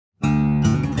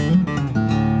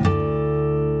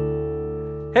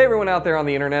Hey everyone out there on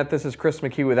the internet, this is Chris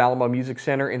McKee with Alamo Music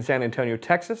Center in San Antonio,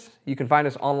 Texas. You can find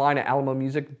us online at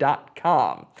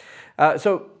alamomusic.com.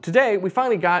 So today we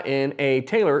finally got in a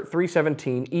Taylor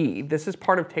 317E. This is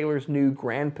part of Taylor's new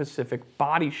Grand Pacific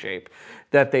body shape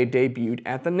that they debuted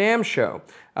at the NAMM show.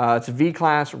 It's a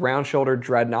V-Class round-shouldered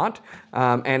dreadnought,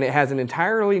 and it has an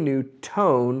entirely new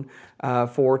tone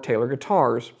for Taylor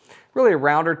guitars. Really a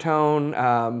rounder tone,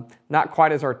 not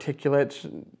quite as articulate,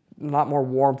 a lot more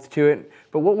warmth to it.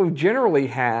 But what we've generally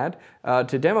had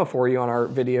to demo for you on our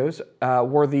videos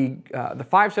were the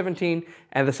 517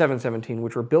 and the 717,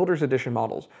 which were Builder's Edition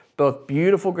models. Both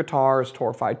beautiful guitars,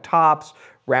 torrefied tops,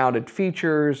 rounded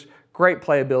features, great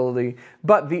playability.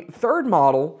 But the third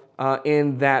model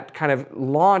in that kind of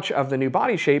launch of the new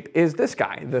body shape is this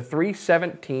guy, the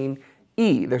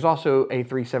 317E. There's also a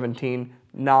 317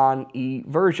 non-E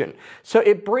version. So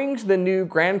it brings the new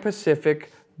Grand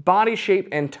Pacific body shape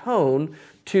and tone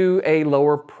to a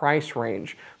lower price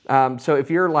range. So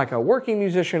if you're like a working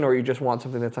musician or you just want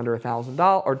something that's under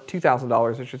 $1,000 or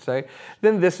 $2,000, I should say,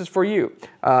 then this is for you.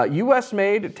 US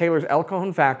made, Taylor's El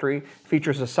Cajon factory,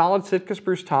 features a solid Sitka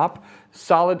spruce top,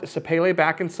 solid sapele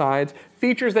back and sides,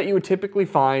 features that you would typically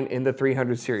find in the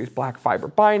 300 series, black fiber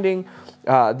binding,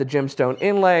 the gemstone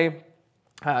inlay,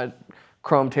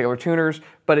 chrome Taylor tuners,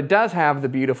 but it does have the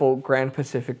beautiful Grand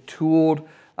Pacific tooled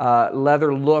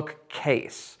leather look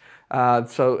case.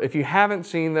 So if you haven't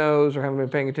seen those or haven't been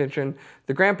paying attention,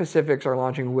 the Grand Pacifics are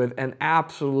launching with an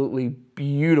absolutely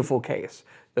beautiful case.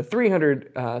 The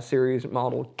 300 series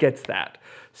model gets that.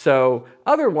 So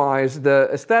otherwise, the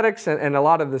aesthetics and a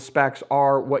lot of the specs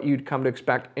are what you'd come to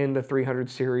expect in the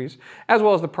 300 series, as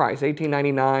well as the price,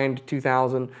 $1,899 to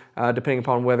 $2,000, depending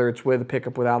upon whether it's with a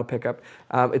pickup, without a pickup.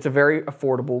 It's a very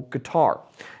affordable guitar.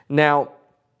 Now,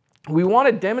 we want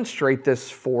to demonstrate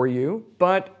this for you,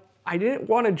 but I didn't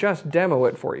want to just demo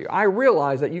it for you. I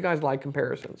realize that you guys like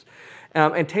comparisons.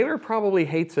 And Taylor probably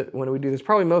hates it when we do this.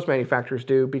 Probably most manufacturers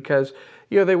do, because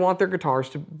they want their guitars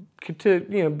to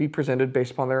be presented based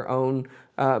upon their own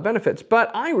benefits. But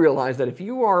I realize that if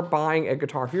you are buying a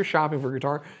guitar, if you're shopping for a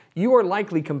guitar, you are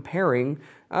likely comparing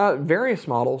various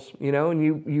models, and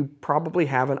you probably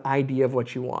have an idea of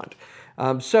what you want.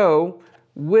 So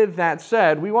with that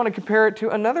said, we want to compare it to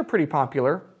another pretty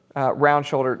popular round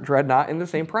shoulder dreadnought in the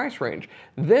same price range.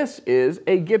 This is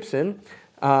a Gibson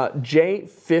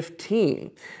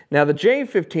J15. Now the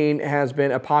J15 has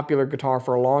been a popular guitar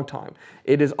for a long time.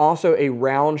 It is also a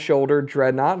round shoulder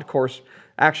dreadnought. Of course,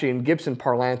 actually in Gibson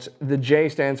parlance, the J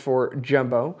stands for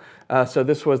jumbo. So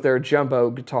this was their jumbo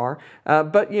guitar.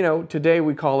 But today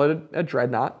we call it a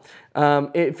dreadnought.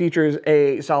 It features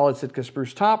a solid Sitka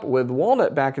spruce top with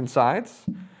walnut back and sides,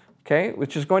 okay,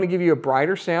 which is going to give you a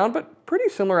brighter sound, but pretty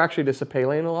similar actually to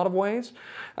sapele in a lot of ways.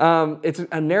 It's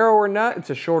a narrower nut, it's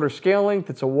a shorter scale length,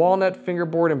 it's a walnut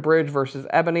fingerboard and bridge versus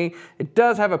ebony. It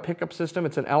does have a pickup system,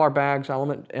 it's an LR bags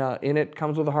element in it,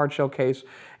 comes with a hard shell case,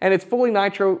 and it's fully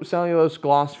nitro cellulose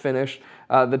gloss finish.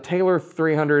 The Taylor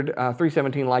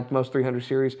 317, like most 300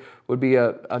 series, would be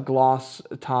a gloss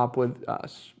top with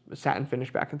satin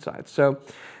finish back and sides. So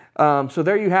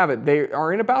there you have it. They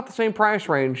are in about the same price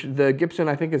range. The Gibson,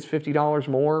 I think, is $50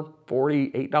 more,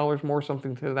 $48 more,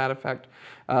 something to that effect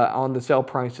on the sale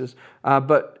prices.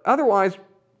 But otherwise,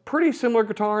 pretty similar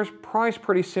guitars, priced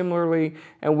pretty similarly,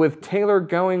 and with Taylor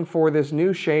going for this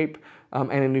new shape and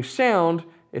a new sound,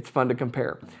 it's fun to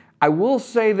compare. I will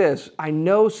say this, I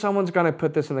know someone's going to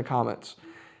put this in the comments.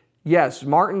 Yes,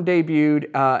 Martin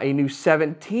debuted a new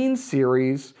 17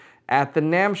 series at the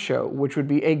NAMM show, which would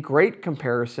be a great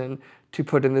comparison to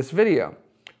put in this video.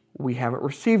 We haven't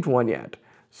received one yet.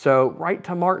 So write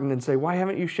to Martin and say, why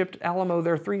haven't you shipped Alamo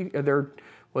it's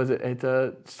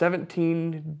a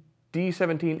 17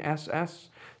 D17SS?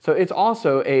 So it's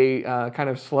also a kind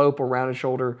of slope or rounded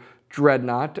shoulder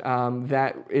dreadnought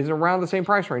that is around the same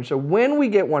price range. So when we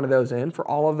get one of those in, for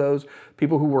all of those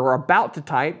people who were about to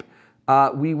type,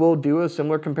 we will do a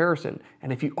similar comparison.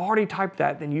 And if you already typed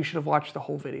that, then you should have watched the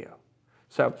whole video.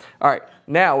 So, all right,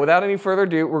 now without any further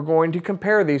ado, we're going to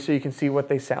compare these so you can see what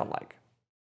they sound like.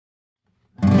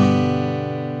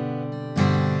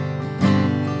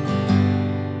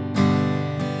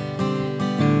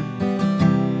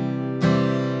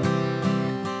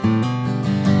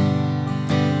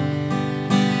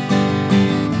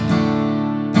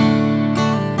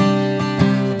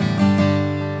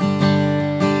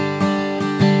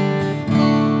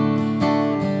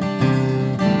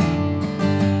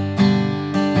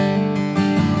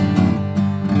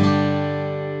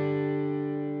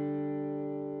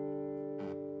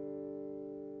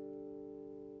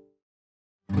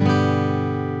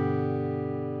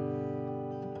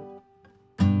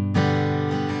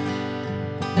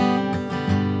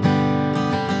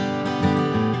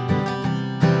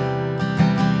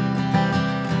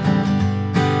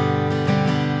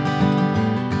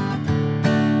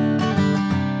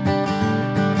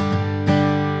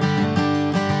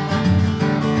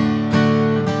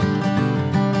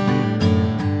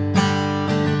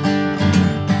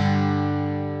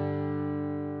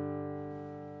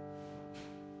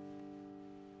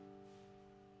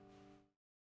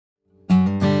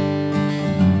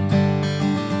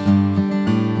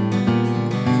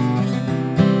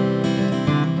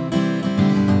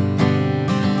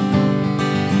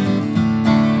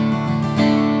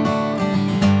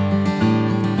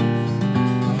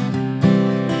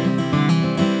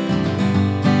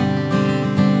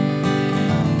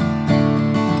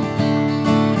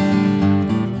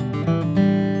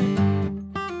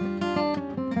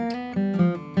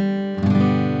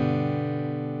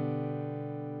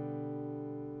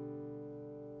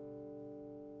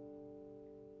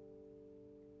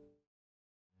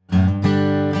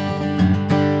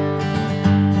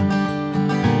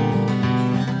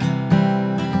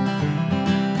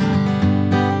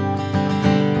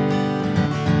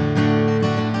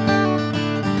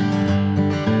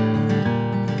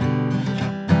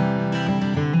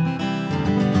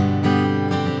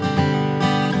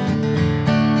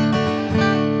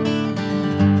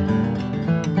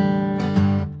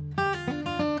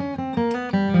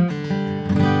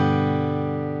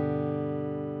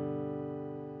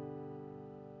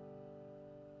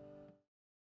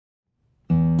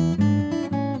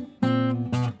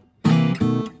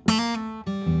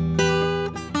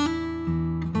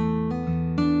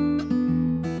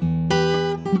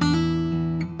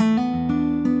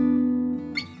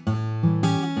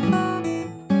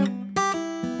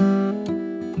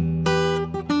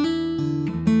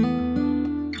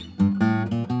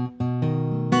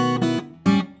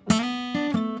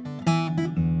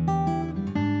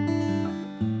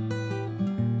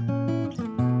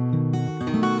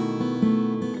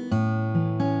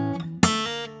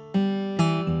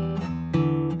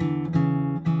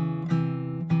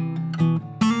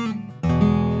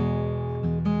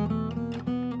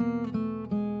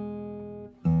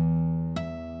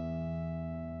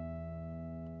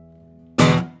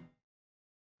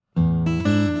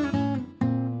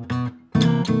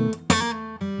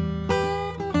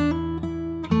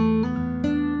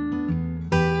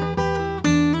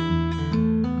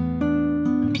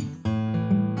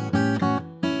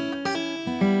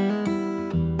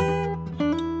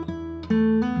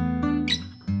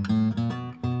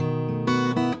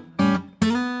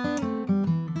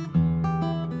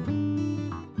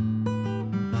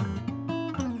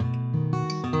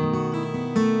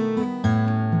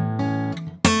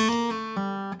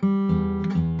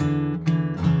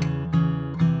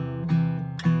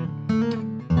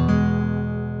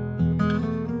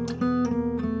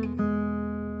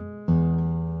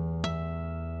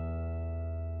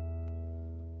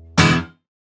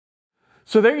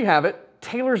 So there you have it.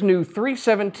 Taylor's new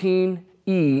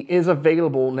 317E is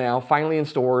available now, finally in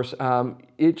stores.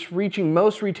 It's reaching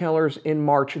most retailers in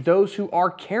March, those who are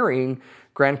carrying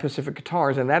Grand Pacific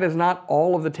guitars, and that is not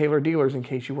all of the Taylor dealers, in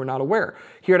case you were not aware.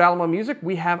 Here at Alamo Music,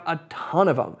 we have a ton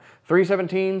of them.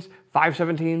 317s,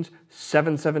 517s,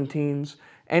 717s,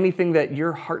 anything that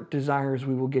your heart desires,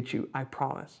 we will get you, I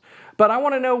promise. But I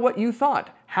want to know what you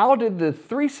thought. How did the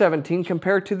 317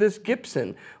 compare to this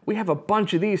Gibson? We have a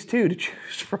bunch of these too to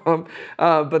choose from,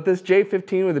 but this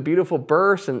J15 with a beautiful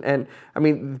burst, and I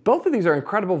mean, both of these are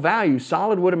incredible value,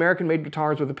 solid wood American-made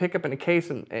guitars with a pickup and a case,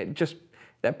 and just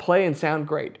that play and sound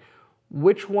great.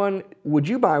 Which one would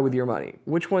you buy with your money?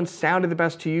 Which one sounded the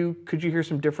best to you? Could you hear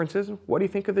some differences? What do you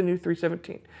think of the new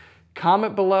 317?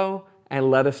 Comment below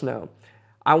and let us know.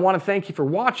 I want to thank you for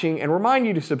watching and remind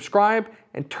you to subscribe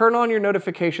and turn on your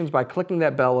notifications by clicking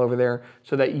that bell over there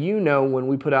so that you know when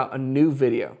we put out a new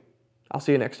video. I'll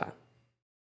see you next time.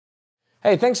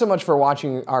 Hey, thanks so much for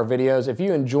watching our videos. If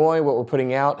you enjoy what we're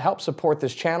putting out, help support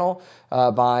this channel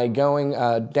by going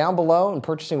down below and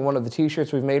purchasing one of the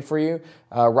t-shirts we've made for you.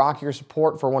 Rock your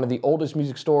support for one of the oldest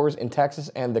music stores in Texas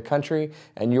and the country,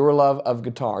 and your love of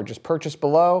guitar. Just purchase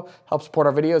below, help support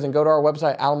our videos, and go to our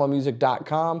website,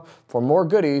 alamomusic.com, for more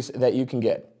goodies that you can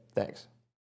get. Thanks.